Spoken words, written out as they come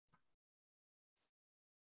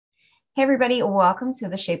Hey, everybody, welcome to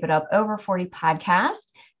the Shape It Up Over 40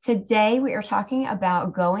 podcast. Today, we are talking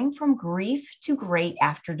about going from grief to great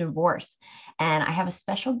after divorce. And I have a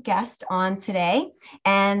special guest on today.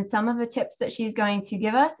 And some of the tips that she's going to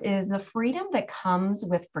give us is the freedom that comes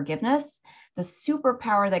with forgiveness, the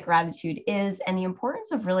superpower that gratitude is, and the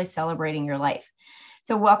importance of really celebrating your life.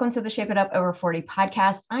 So, welcome to the Shape It Up Over 40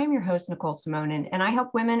 podcast. I'm your host, Nicole Simonin, and I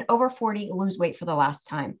help women over 40 lose weight for the last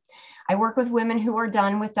time. I work with women who are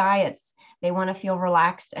done with diets. They want to feel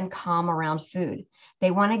relaxed and calm around food. They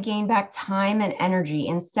want to gain back time and energy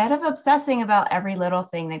instead of obsessing about every little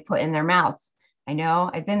thing they put in their mouths. I know,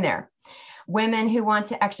 I've been there. Women who want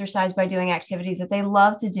to exercise by doing activities that they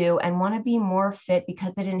love to do and want to be more fit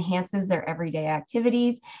because it enhances their everyday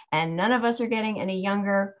activities. And none of us are getting any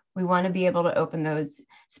younger. We want to be able to open those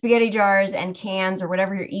spaghetti jars and cans or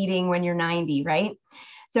whatever you're eating when you're 90, right?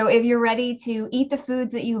 So if you're ready to eat the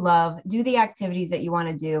foods that you love, do the activities that you want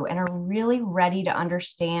to do, and are really ready to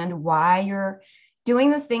understand why you're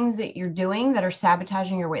doing the things that you're doing that are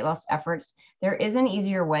sabotaging your weight loss efforts, there is an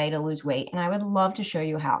easier way to lose weight. And I would love to show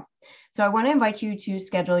you how. So I want to invite you to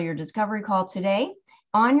schedule your discovery call today.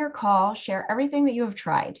 On your call, share everything that you have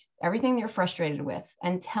tried, everything that you're frustrated with,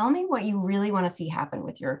 and tell me what you really want to see happen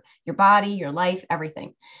with your body, your life,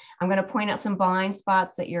 everything. I'm going to point out some blind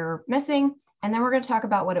spots that you're missing, and then we're going to talk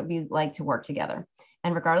about what it would be like to work together.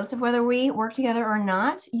 And regardless of whether we work together or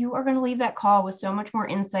not, you are going to leave that call with so much more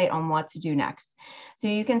insight on what to do next. So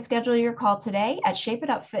you can schedule your call today at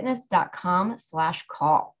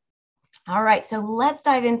shapeitupfitness.com/call. All right, so let's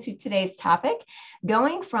dive into today's topic,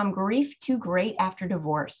 going from grief to great after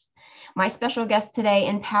divorce. My special guest today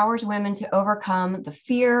empowers women to overcome the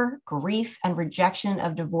fear, grief, and rejection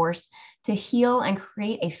of divorce to heal and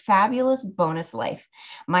create a fabulous bonus life.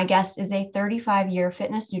 My guest is a 35-year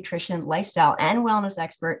fitness, nutrition, lifestyle, and wellness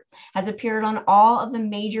expert, has appeared on all of the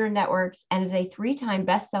major networks, and is a 3-time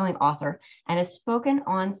best-selling author and has spoken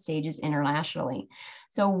on stages internationally.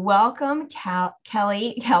 So welcome,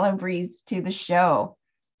 Kelly Calabrese, to the show.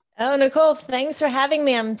 Oh, Nicole, thanks for having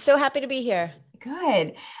me. I'm so happy to be here.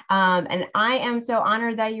 Good. And I am so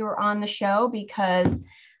honored that you were on the show because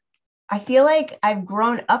I feel like I've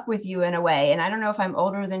grown up with you in a way. And I don't know if I'm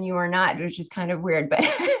older than you or not, which is kind of weird, but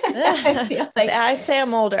I feel like I'd say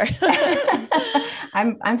I'm older.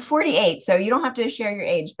 I'm 48, so you don't have to share your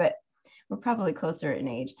age, but we're probably closer in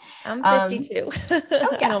age. I'm 52. Oh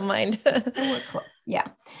I yeah, don't mind. so we're close. Yeah.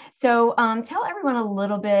 So tell everyone a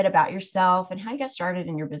little bit about yourself and how you got started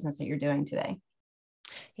in your business that you're doing today.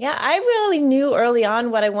 Yeah, I really knew early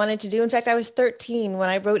on what I wanted to do. In fact, I was 13 when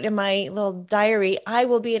I wrote in my little diary, I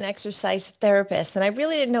will be an exercise therapist. And I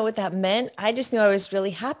really didn't know what that meant. I just knew I was really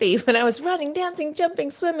happy when I was running, dancing,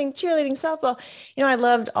 jumping, swimming, cheerleading, softball. I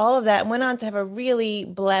loved all of that and went on to have a really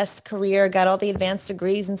blessed career, got all the advanced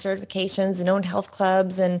degrees and certifications and owned health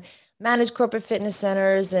clubs and managed corporate fitness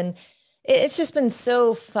centers. And it's just been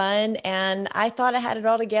so fun. And I thought I had it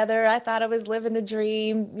all together. I thought I was living the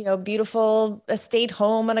dream, beautiful estate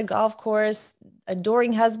home on a golf course,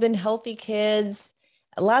 adoring husband, healthy kids,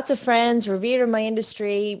 lots of friends, revered in my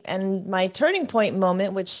industry. And my turning point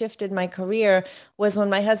moment, which shifted my career, was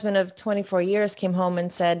when my husband of 24 years came home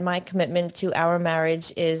and said, my commitment to our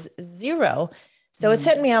marriage is zero. So it Mm.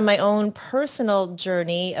 set me on my own personal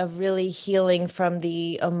journey of really healing from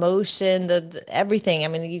the emotion, the everything. I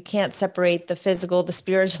mean, you can't separate the physical, the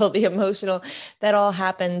spiritual, the emotional. That all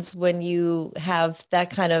happens when you have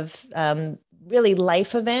that kind of really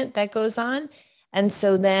life event that goes on. And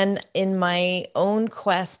so then in my own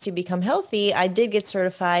quest to become healthy, I did get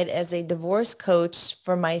certified as a divorce coach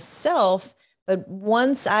for myself. But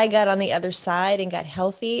once I got on the other side and got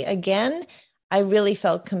healthy again, I really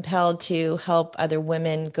felt compelled to help other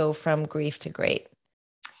women go from grief to great.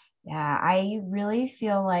 Yeah, I really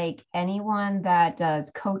feel like anyone that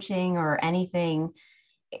does coaching or anything,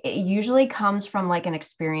 it usually comes from like an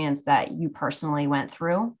experience that you personally went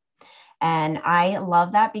through. And I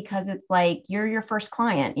love that because it's like you're your first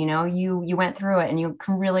client, you went through it and you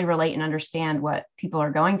can really relate and understand what people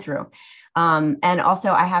are going through. And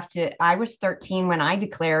also I was 13 when I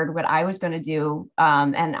declared what I was going to do.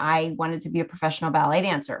 And I wanted to be a professional ballet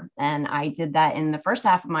dancer. And I did that in the first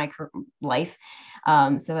half of my life.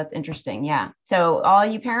 So that's interesting. Yeah. So all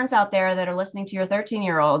you parents out there that are listening to your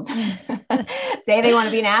 13-year-olds say they want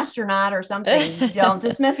to be an astronaut or something, don't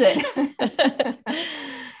dismiss it.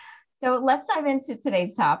 So let's dive into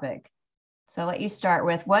today's topic. So let you start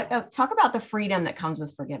with talk about the freedom that comes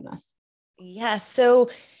with forgiveness. Yeah. So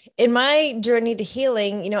in my journey to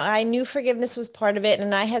healing, I knew forgiveness was part of it.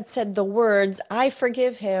 And I had said the words, I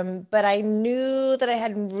forgive him, but I knew that I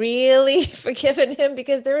hadn't really forgiven him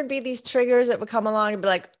because there would be these triggers that would come along and be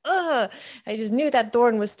like, ugh, I just knew that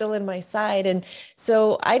thorn was still in my side. And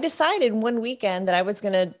so I decided one weekend that I was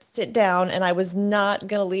going to sit down and I was not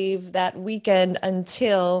going to leave that weekend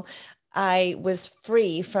until I was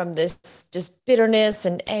free from this just bitterness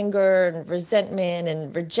and anger and resentment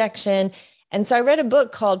and rejection. And so I read a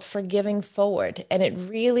book called Forgiving Forward, and it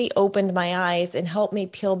really opened my eyes and helped me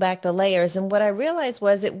peel back the layers. And what I realized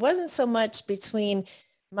was it wasn't so much between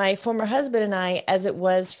my former husband and I as it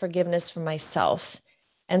was forgiveness for myself.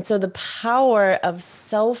 And so the power of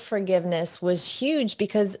self-forgiveness was huge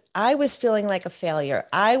because I was feeling like a failure.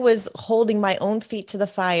 I was holding my own feet to the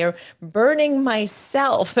fire, burning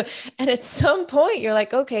myself. And at some point, you're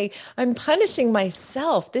like, okay, I'm punishing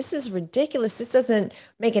myself. This is ridiculous. This doesn't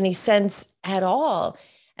make any sense at all.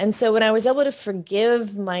 And so when I was able to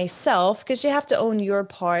forgive myself, because you have to own your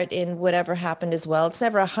part in whatever happened as well, it's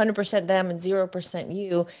never 100% them and 0%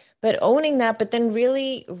 you, but owning that, but then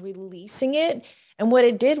really releasing it. And what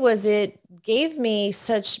it did was it gave me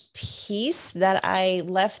such peace that I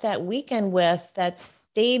left that weekend with that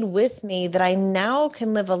stayed with me that I now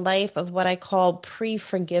can live a life of what I call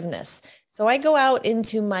pre-forgiveness. So I go out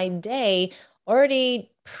into my day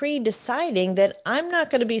already pre-deciding that I'm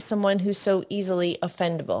not going to be someone who's so easily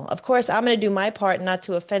offendable. Of course, I'm going to do my part not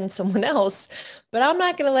to offend someone else, but I'm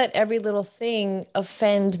not going to let every little thing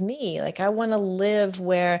offend me. Like I want to live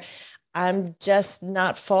where I'm just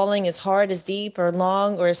not falling as hard, as deep, or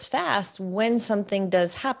long, or as fast when something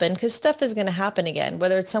does happen, because stuff is going to happen again,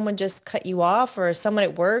 whether it's someone just cut you off or someone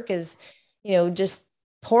at work is, just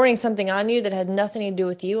pouring something on you that had nothing to do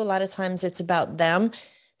with you. A lot of times it's about them.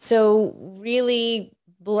 So really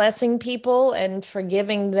blessing people and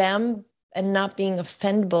forgiving them and not being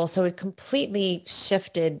offendable. So it completely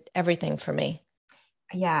shifted everything for me.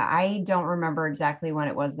 Yeah, I don't remember exactly when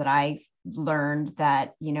it was that I learned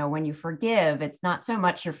that, when you forgive, it's not so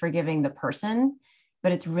much you're forgiving the person,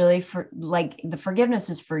 but it's really for like the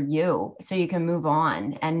forgiveness is for you so you can move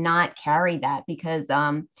on and not carry that because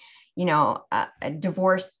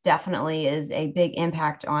divorce definitely is a big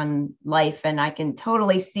impact on life, and I can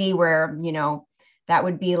totally see where, that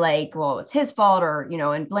would be like, well, it's his fault, or,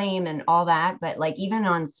 and blame and all that. But like even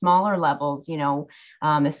on smaller levels,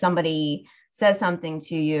 if somebody says something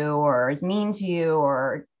to you or is mean to you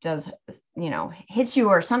or does, hits you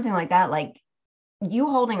or something like that, like you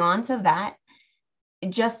holding on to that,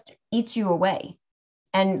 it just eats you away.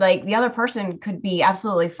 And like the other person could be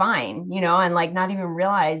absolutely fine, and like not even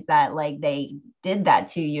realize that like they did that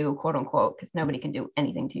to you, quote unquote, because nobody can do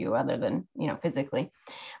anything to you other than, physically.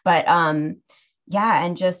 But yeah,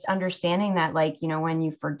 and just understanding that, like, when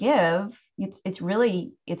you forgive, it's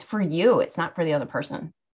really, it's for you, it's not for the other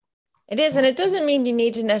person. It is, and Yeah. it doesn't mean you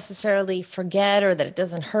need to necessarily forget or that it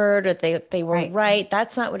doesn't hurt or they were Right. right.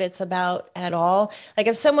 That's not what it's about at all. Like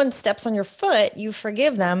if someone steps on your foot, you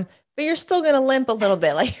forgive them, but you're still going to limp a little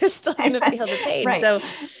bit. Like you're still going to feel the pain. Right. So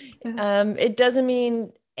it doesn't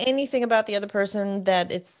mean anything about the other person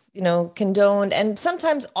that it's, condoned. And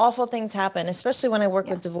sometimes awful things happen, especially when I work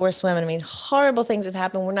Yeah. with divorced women. I mean, horrible things have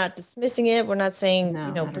happened. We're not dismissing it. We're not saying, No,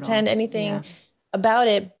 not at pretend all. anything Yeah. about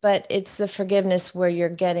it, but it's the forgiveness where you're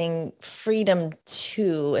getting freedom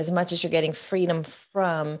to as much as you're getting freedom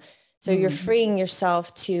from. So you're Mm. freeing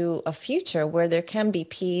yourself to a future where there can be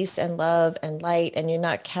peace and love and light, and you're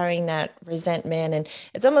not carrying that resentment. And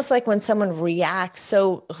it's almost like when someone reacts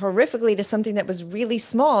so horrifically to something that was really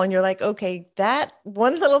small, and you're like, okay, that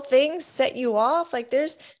one little thing set you off. Like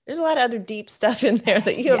there's a lot of other deep stuff in there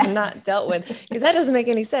that you have Yeah. not dealt with because that doesn't make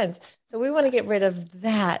any sense. So we want to get rid of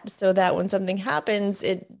that so that when something happens,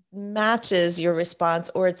 it matches your response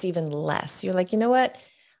or it's even less. You're like, you know what?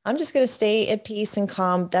 I'm just going to stay at peace and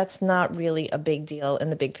calm. That's not really a big deal in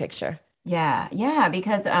the big picture. Yeah, yeah,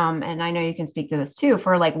 because and I know you can speak to this too,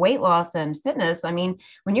 for like weight loss and fitness. I mean,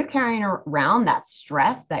 when you're carrying around that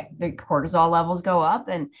stress, that the cortisol levels go up,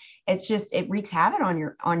 and it's just, it wreaks havoc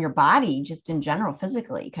on your body just in general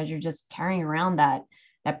physically, because you're just carrying around that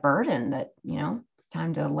burden that, it's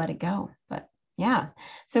time to let it go. But yeah.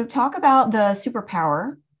 So talk about the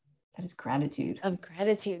superpower that is gratitude. Of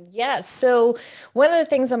gratitude. Yes. So, one of the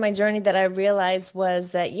things on my journey that I realized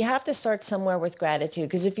was that you have to start somewhere with gratitude.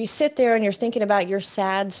 Because if you sit there and you're thinking about your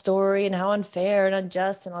sad story and how unfair and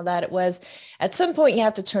unjust and all that it was, at some point you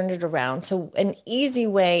have to turn it around. So, an easy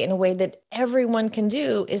way, in a way that everyone can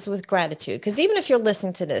do is with gratitude. Because even if you're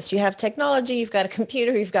listening to this, you have technology, you've got a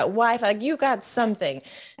computer, you've got Wi-Fi, like you got something.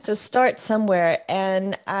 So start somewhere.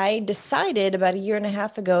 And I decided about a year and a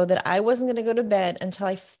half ago that I wasn't going to go to bed until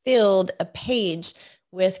I filled a page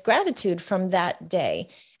with gratitude from that day.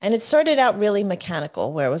 And it started out really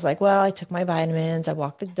mechanical, where it was like, well, I took my vitamins, I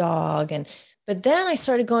walked the dog, and but then I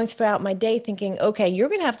started going throughout my day thinking, okay, you're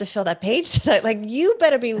going to have to fill that page tonight. Like, you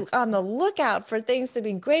better be on the lookout for things to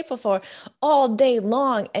be grateful for all day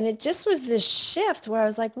long. And it just was this shift where I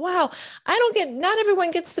was like, wow, not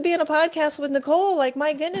everyone gets to be on a podcast with Nicole. Like,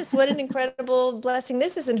 my goodness, what an incredible blessing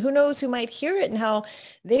this is. And who knows who might hear it and how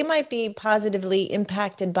they might be positively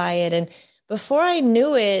impacted by it. And before I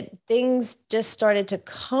knew it, things just started to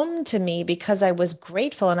come to me because I was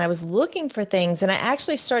grateful and I was looking for things. And I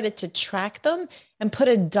actually started to track them and put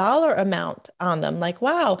a dollar amount on them. Like,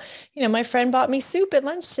 wow, my friend bought me soup at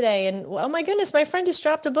lunch today. And oh my goodness, my friend just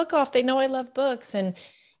dropped a book off. They know I love books. And,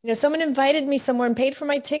 someone invited me somewhere and paid for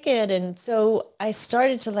my ticket. And so I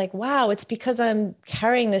started to like, wow, it's because I'm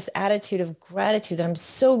carrying this attitude of gratitude that I'm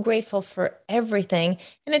so grateful for everything.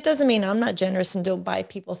 And it doesn't mean I'm not generous and don't buy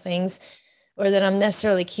people things or that I'm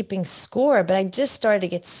necessarily keeping score, but I just started to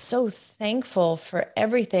get so thankful for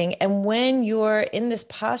everything. And when you're in this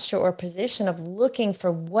posture or position of looking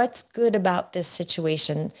for what's good about this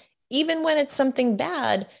situation, even when it's something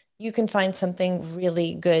bad, you can find something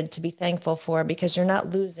really good to be thankful for because you're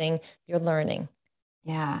not losing, you're learning.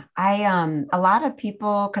 Yeah. A lot of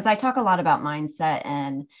people, because I talk a lot about mindset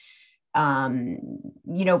and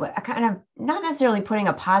but I kind of not necessarily putting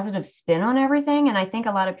a positive spin on everything. And I think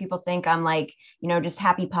a lot of people think I'm like, just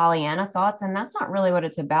happy Pollyanna thoughts. And that's not really what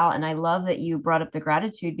it's about. And I love that you brought up the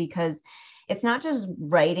gratitude because it's not just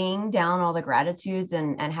writing down all the gratitudes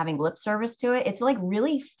and having lip service to it. It's like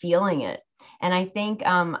really feeling it. And I think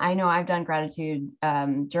I know I've done gratitude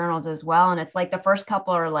journals as well. And it's like the first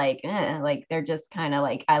couple are like they're just kind of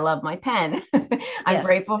like, I love my pen. I'm Yes.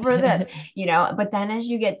 grateful for this, but then as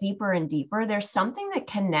you get deeper and deeper, there's something that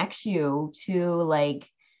connects you to like,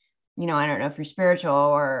 I don't know if you're spiritual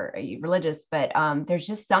or religious, but there's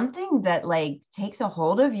just something that like takes a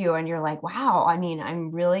hold of you and you're like, wow, I mean,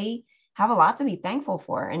 I'm really have a lot to be thankful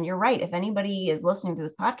for. And you're right. If anybody is listening to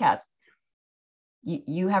this podcast,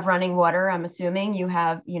 you have running water. I'm assuming you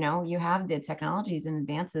have, you have the technologies and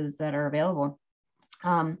advances that are available.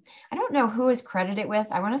 I don't know who is credited with.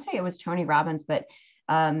 I want to say it was Tony Robbins, but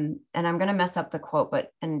and I'm going to mess up the quote,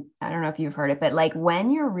 and I don't know if you've heard it, but like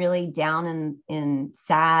when you're really down and in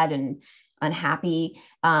sad and unhappy,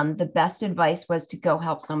 the best advice was to go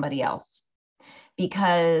help somebody else.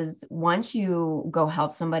 Because once you go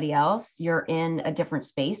help somebody else, you're in a different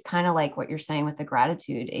space, kind of like what you're saying with the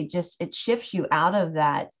gratitude. It shifts you out of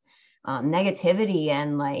that negativity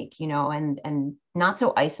and like, and not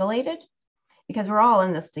so isolated because we're all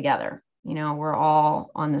in this together. We're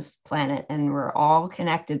all on this planet and we're all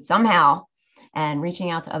connected somehow and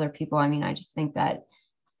reaching out to other people. I mean, I just think that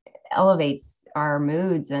elevates our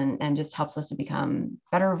moods and just helps us to become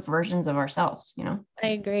better versions of ourselves. I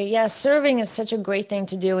agree. Yeah, serving is such a great thing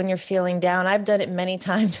to do when you're feeling down. I've done it many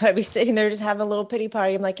times. I'd be sitting there just having a little pity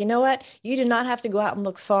party. I'm like, you know what? You do not have to go out and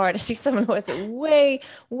look far to see someone who is way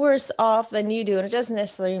worse off than you do. And it doesn't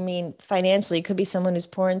necessarily mean financially. It could be someone who's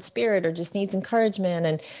poor in spirit or just needs encouragement.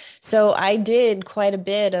 And so I did quite a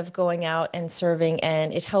bit of going out and serving,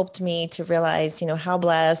 and it helped me to realize, how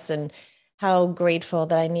blessed and how grateful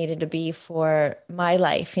that I needed to be for my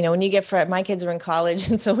life. When you get my kids are in college.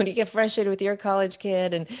 And so when you get frustrated with your college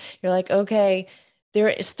kid and you're like, okay,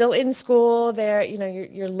 they're still in school,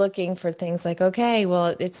 you're looking for things like, okay,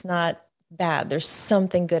 well, it's not bad. There's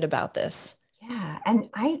something good about this. Yeah. And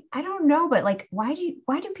I don't know, but like, why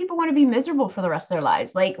do people want to be miserable for the rest of their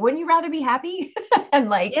lives? Like, wouldn't you rather be happy? And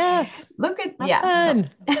like, Yes. look at, Have yeah. So,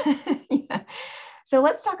 fun. yeah. So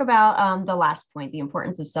let's talk about the last point, the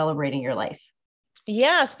importance of celebrating your life.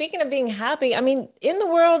 Yeah, speaking of being happy, I mean, in the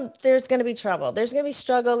world, there's going to be trouble. There's going to be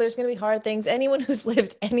struggle. There's going to be hard things. Anyone who's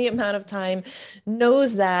lived any amount of time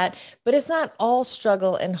knows that, but it's not all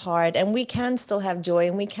struggle and hard. And we can still have joy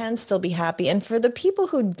and we can still be happy. And for the people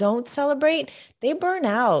who don't celebrate, they burn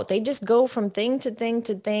out. They just go from thing to thing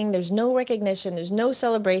to thing. There's no recognition. There's no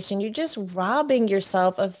celebration. You're just robbing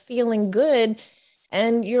yourself of feeling good,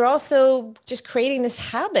 and you're also just creating this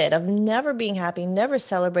habit of never being happy, never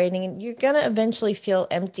celebrating, and you're going to eventually feel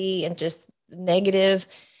empty and just negative.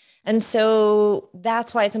 And so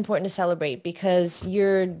that's why it's important to celebrate, because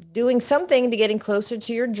you're doing something to getting closer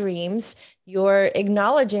to your dreams. you're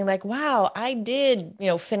acknowledging like, wow, I did,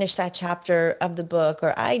 finish that chapter of the book,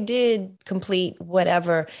 or I did complete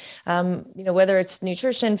whatever, whether it's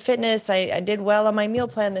nutrition, fitness, I did well on my meal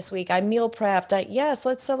plan this week. I meal prepped. Yes,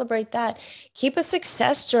 let's celebrate that. Keep a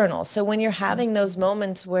success journal. So when you're having those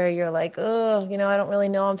moments where you're like, oh, I don't really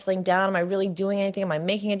know, I'm feeling down. Am I really doing anything? Am I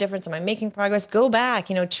making a difference? Am I making progress? Go back,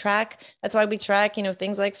 track. That's why we track,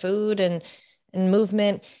 things like food and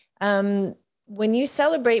movement. When you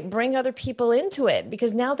celebrate, bring other people into it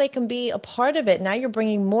because now they can be a part of it. Now you're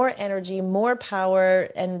bringing more energy, more power,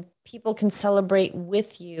 and people can celebrate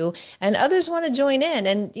with you and others want to join in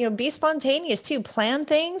and, be spontaneous too. Plan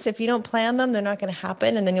things. If you don't plan them, they're not going to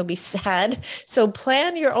happen and then you'll be sad. So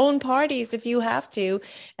plan your own parties if you have to,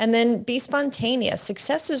 and then be spontaneous.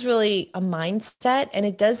 Success is really a mindset and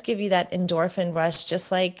it does give you that endorphin rush,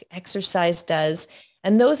 just like exercise does.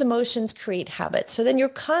 And those emotions create habits. So then you're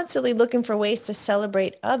constantly looking for ways to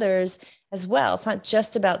celebrate others as well. It's not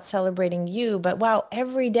just about celebrating you, but wow,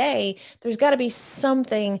 every day there's got to be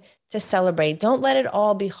something to celebrate. Don't let it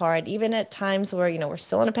all be hard, even at times where, we're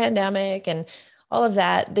still in a pandemic and all of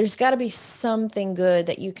that. There's got to be something good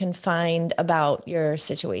that you can find about your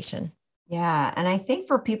situation. Yeah. And I think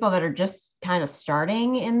for people that are just kind of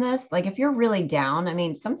starting in this, like if you're really down, I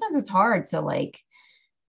mean, sometimes it's hard to like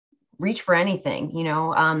reach for anything,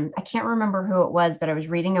 I can't remember who it was, but I was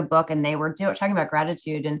reading a book and they were talking about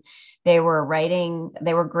gratitude, and they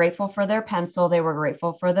were grateful for their pencil, they were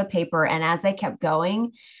grateful for the paper. And as they kept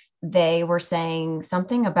going, they were saying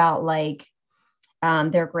something about like,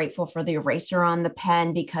 they're grateful for the eraser on the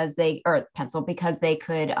pen or pencil because they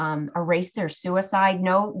could erase their suicide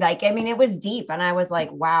note. Like, I mean, it was deep. And I was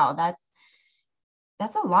like, wow, that's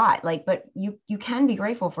a lot. Like, but you can be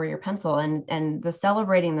grateful for your pencil, and the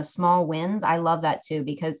celebrating the small wins. I love that too,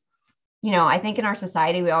 because I think in our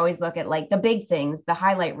society we always look at like the big things, the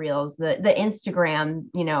highlight reels, the Instagram,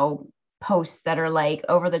 posts that are like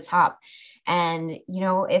over the top. And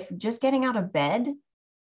if just getting out of bed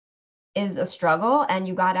is a struggle and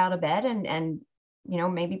you got out of bed and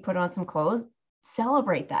maybe put on some clothes,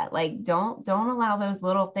 celebrate that. Like, don't allow those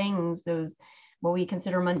little things, those what we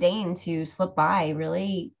consider mundane, to slip by.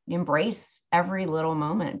 Really embrace every little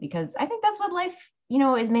moment, because I think that's what life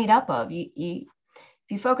is made up of. If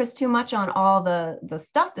you focus too much on all the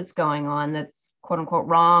stuff that's going on that's quote unquote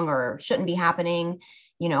wrong or shouldn't be happening,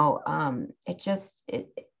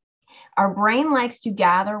 our brain likes to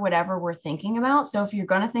gather whatever we're thinking about. So if you're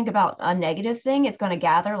going to think about a negative thing, it's going to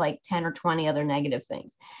gather like 10 or 20 other negative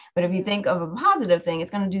things. But if you think of a positive thing, it's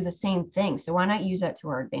going to do the same thing. So why not use that to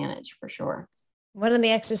our advantage? For sure. One of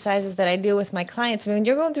the exercises that I do with my clients, I mean, when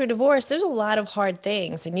you're going through a divorce, there's a lot of hard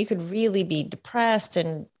things, and you could really be depressed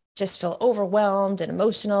and just feel overwhelmed and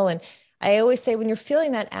emotional. And I always say, when you're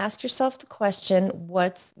feeling that, ask yourself the question,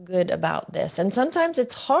 what's good about this? And sometimes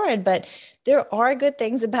it's hard, but there are good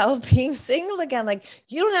things about being single again. Like,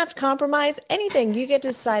 you don't have to compromise anything. You get to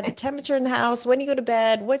decide the temperature in the house, when you go to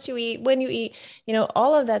bed, what you eat, when you eat,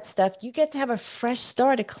 all of that stuff. You get to have a fresh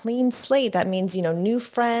start, a clean slate. That means, new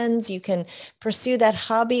friends. You can pursue that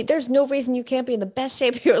hobby. There's no reason you can't be in the best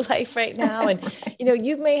shape of your life right now. And,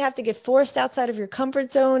 you may have to get forced outside of your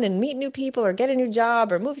comfort zone and meet new people or get a new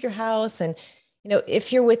job or move your house. And,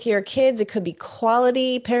 if you're with your kids, it could be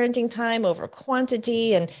quality parenting time over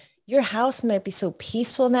quantity. And your house might be so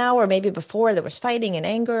peaceful now, or maybe before there was fighting and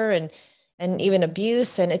anger and even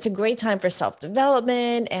abuse. And it's a great time for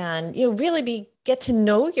self-development and, really get to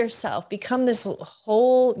know yourself, become this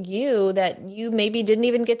whole you that you maybe didn't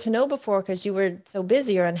even get to know before because you were so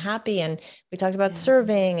busy or unhappy. And we talked about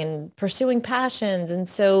serving and pursuing passions. And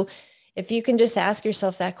so if you can just ask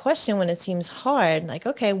yourself that question when it seems hard, like,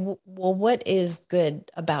 okay, well, what is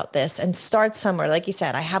good about this? And start somewhere. Like you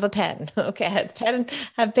said, I have a pen. Okay, I have pen,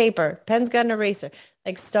 have paper. Pen's got an eraser.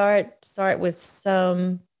 Like, start with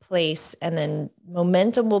some place, and then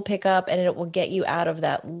momentum will pick up and it will get you out of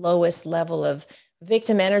that lowest level of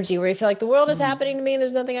victim energy where you feel like the world is happening to me and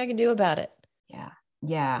there's nothing I can do about it. Yeah.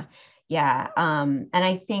 Yeah. Yeah. And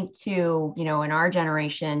I think too, in our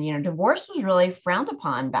generation, divorce was really frowned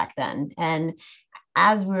upon back then. And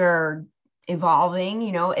as we're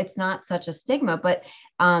evolving, it's not such a stigma. But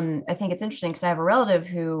I think it's interesting because I have a relative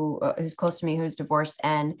who's close to me who's divorced,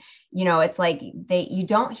 and it's like you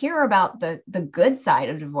don't hear about the good side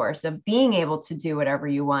of divorce, of being able to do whatever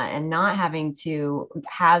you want and not having to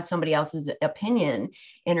have somebody else's opinion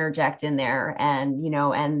interject in there. And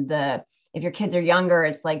if your kids are younger,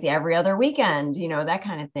 it's like the every other weekend, that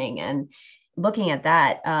kind of thing. And looking at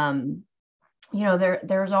that,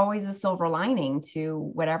 there's always a silver lining to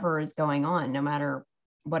whatever is going on, no matter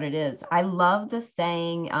what it is. I love the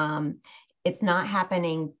saying, it's not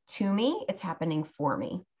happening to me, it's happening for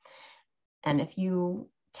me. And if you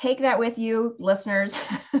take that with you, listeners,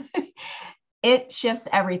 it shifts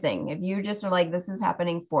everything. If you just are like, this is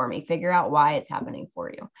happening for me, figure out why it's happening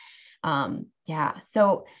for you. Yeah.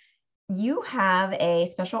 So you have a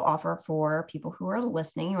special offer for people who are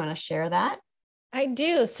listening. You want to share that? I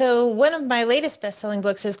do. So one of my latest best-selling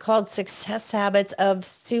books is called Success Habits of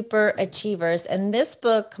Super Achievers. And this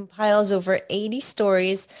book compiles over 80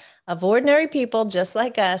 stories of ordinary people just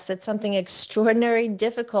like us that something extraordinary,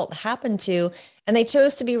 difficult happened to, and they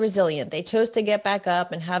chose to be resilient. They chose to get back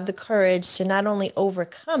up and have the courage to not only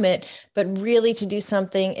overcome it, but really to do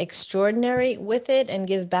something extraordinary with it and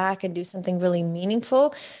give back and do something really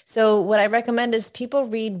meaningful. So what I recommend is people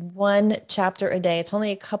read one chapter a day. It's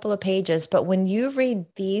only a couple of pages, but when you read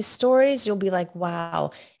these stories, you'll be like, wow,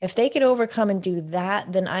 if they could overcome and do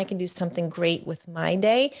that, then I can do something great with my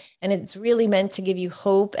day. And it's really meant to give you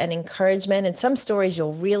hope and encouragement. And some stories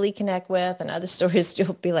you'll really connect with, and other stories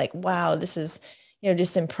you'll be like, wow, this is,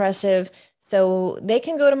 just impressive. So they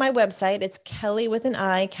can go to my website. It's Kelly with an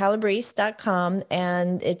I, Calabrese.com,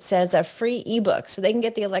 and it says a free ebook. So they can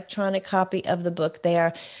get the electronic copy of the book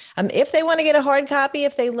there. If they want to get a hard copy,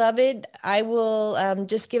 if they love it, I will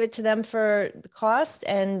just give it to them for the cost,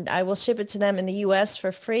 and I will ship it to them in the US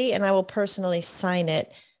for free, and I will personally sign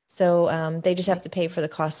it. So they just have to pay for the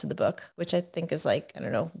cost of the book, which I think is like, I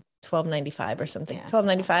don't know, $12.95 or something. Yeah.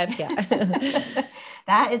 $12.95. Yeah.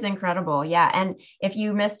 That is incredible. Yeah. And if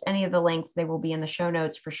you missed any of the links, they will be in the show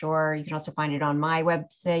notes for sure. You can also find it on my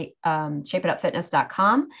website,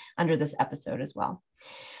 shapeitupfitness.com, under this episode as well.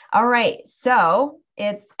 All right. So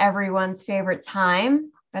it's everyone's favorite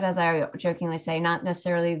time, but as I jokingly say, not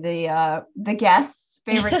necessarily the guest's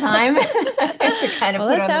favorite time. Kind of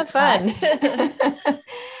let's have fun.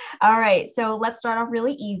 All right. So let's start off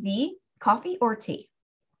really easy. Coffee or tea?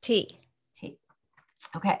 Tea. Tea.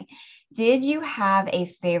 Okay. Did you have a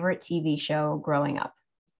favorite TV show growing up?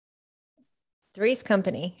 Three's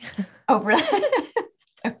Company. Oh, really?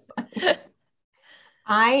 So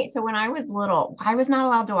funny. So when I was little, I was not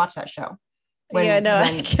allowed to watch that show. I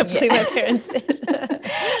can't believe my parents did.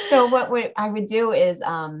 So what I would do is,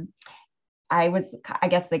 I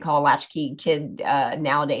guess they call a latchkey kid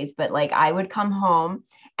nowadays, but like I would come home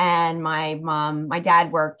and my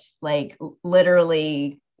dad worked like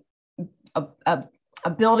literally a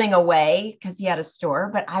building away because he had a store,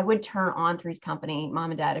 but I would turn on Three's Company. Mom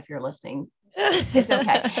and Dad, if you're listening, it's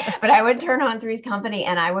okay. But I would turn on Three's Company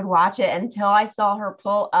and I would watch it until I saw her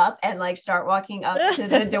pull up and like start walking up to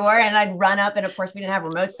the door, and I'd run up. And of course we didn't have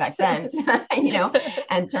remotes back then,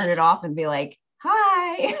 and turn it off and be like,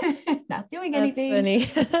 hi, not doing anything.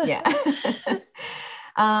 That's funny. Yeah.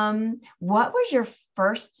 What was your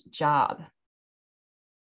first job?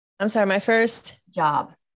 I'm sorry, my first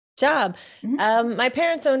job. Mm-hmm. My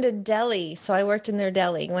parents owned a deli, so I worked in their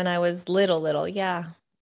deli when I was little. Yeah.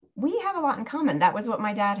 We have a lot in common. That was what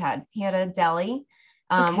my dad had. He had a deli.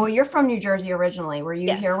 Okay. Well, you're from New Jersey originally. Were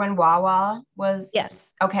you here when Wawa was?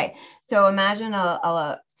 Yes. Okay. So imagine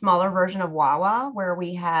a smaller version of Wawa where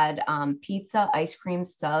we had pizza, ice cream,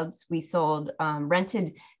 subs. We sold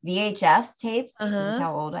rented VHS tapes. This is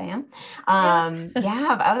how old I am.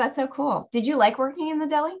 Yeah. Oh, that's so cool. Did you like working in the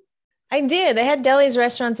deli? I did. They had delis,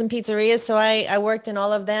 restaurants, and pizzerias. So I worked in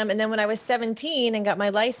all of them. And then when I was 17 and got my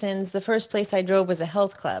license, the first place I drove was a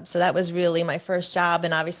health club. So that was really my first job.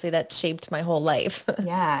 And obviously that shaped my whole life.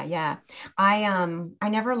 Yeah. I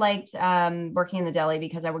never liked working in the deli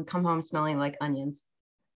because I would come home smelling like onions.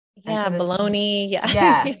 Yeah, bologna.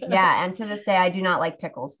 Yeah. And to this day, I do not like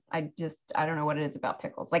pickles. I don't know what it is about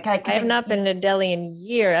pickles. Like I have not been in a deli in a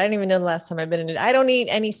year. I don't even know the last time I've been in it. I don't eat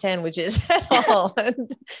any sandwiches at all.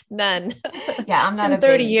 None. Yeah, I'm not. It's been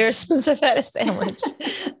 30 years since I've had a sandwich.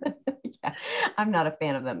 Yeah, I'm not a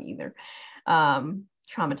fan of them either.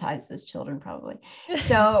 Traumatized as children, probably.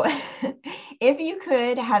 So if you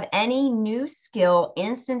could have any new skill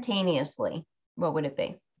instantaneously, what would it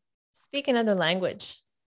be? Speak another language.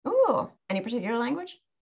 Oh, any particular language?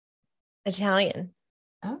 Italian.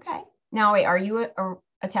 Okay. Now, wait, are you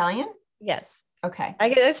Italian? Yes. Okay.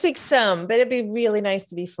 I speak some, but it'd be really nice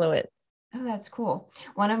to be fluent. Oh, that's cool.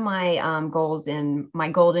 One of my goals in my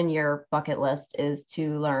golden year bucket list is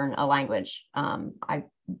to learn a language. I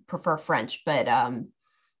prefer French, but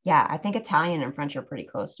yeah, I think Italian and French are pretty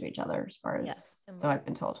close to each other as far as, so I've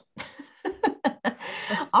been told.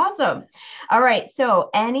 Awesome. All right. So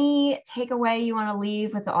any takeaway you want to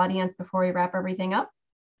leave with the audience before we wrap everything up?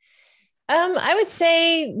 I would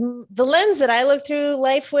say the lens that I look through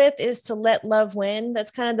life with is to let love win.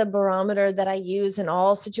 That's kind of the barometer that I use in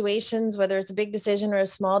all situations, whether it's a big decision or a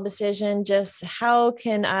small decision. Just how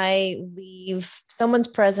can I leave someone's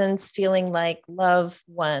presence feeling like love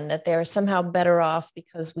won, that they're somehow better off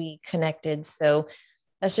because we connected. So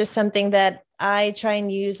that's just something that I try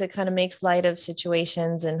and use that kind of makes light of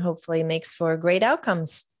situations and hopefully makes for great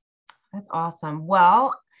outcomes. That's awesome.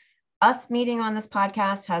 Well, us meeting on this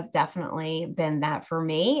podcast has definitely been that for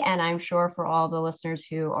me. And I'm sure for all the listeners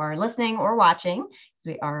who are listening or watching, because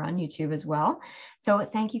we are on YouTube as well. So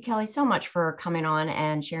thank you, Kelly, so much for coming on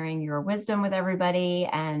and sharing your wisdom with everybody.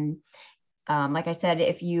 And like I said,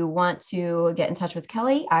 if you want to get in touch with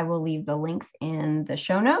Kelly, I will leave the links in the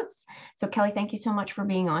show notes. So Kelly, thank you so much for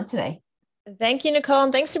being on today. Thank you, Nicole.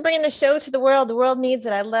 And thanks for bringing the show to the world. The world needs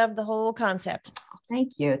it. I love the whole concept.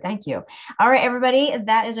 Thank you. Thank you. All right, everybody,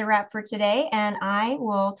 that is a wrap for today. And I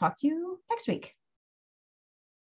will talk to you next week.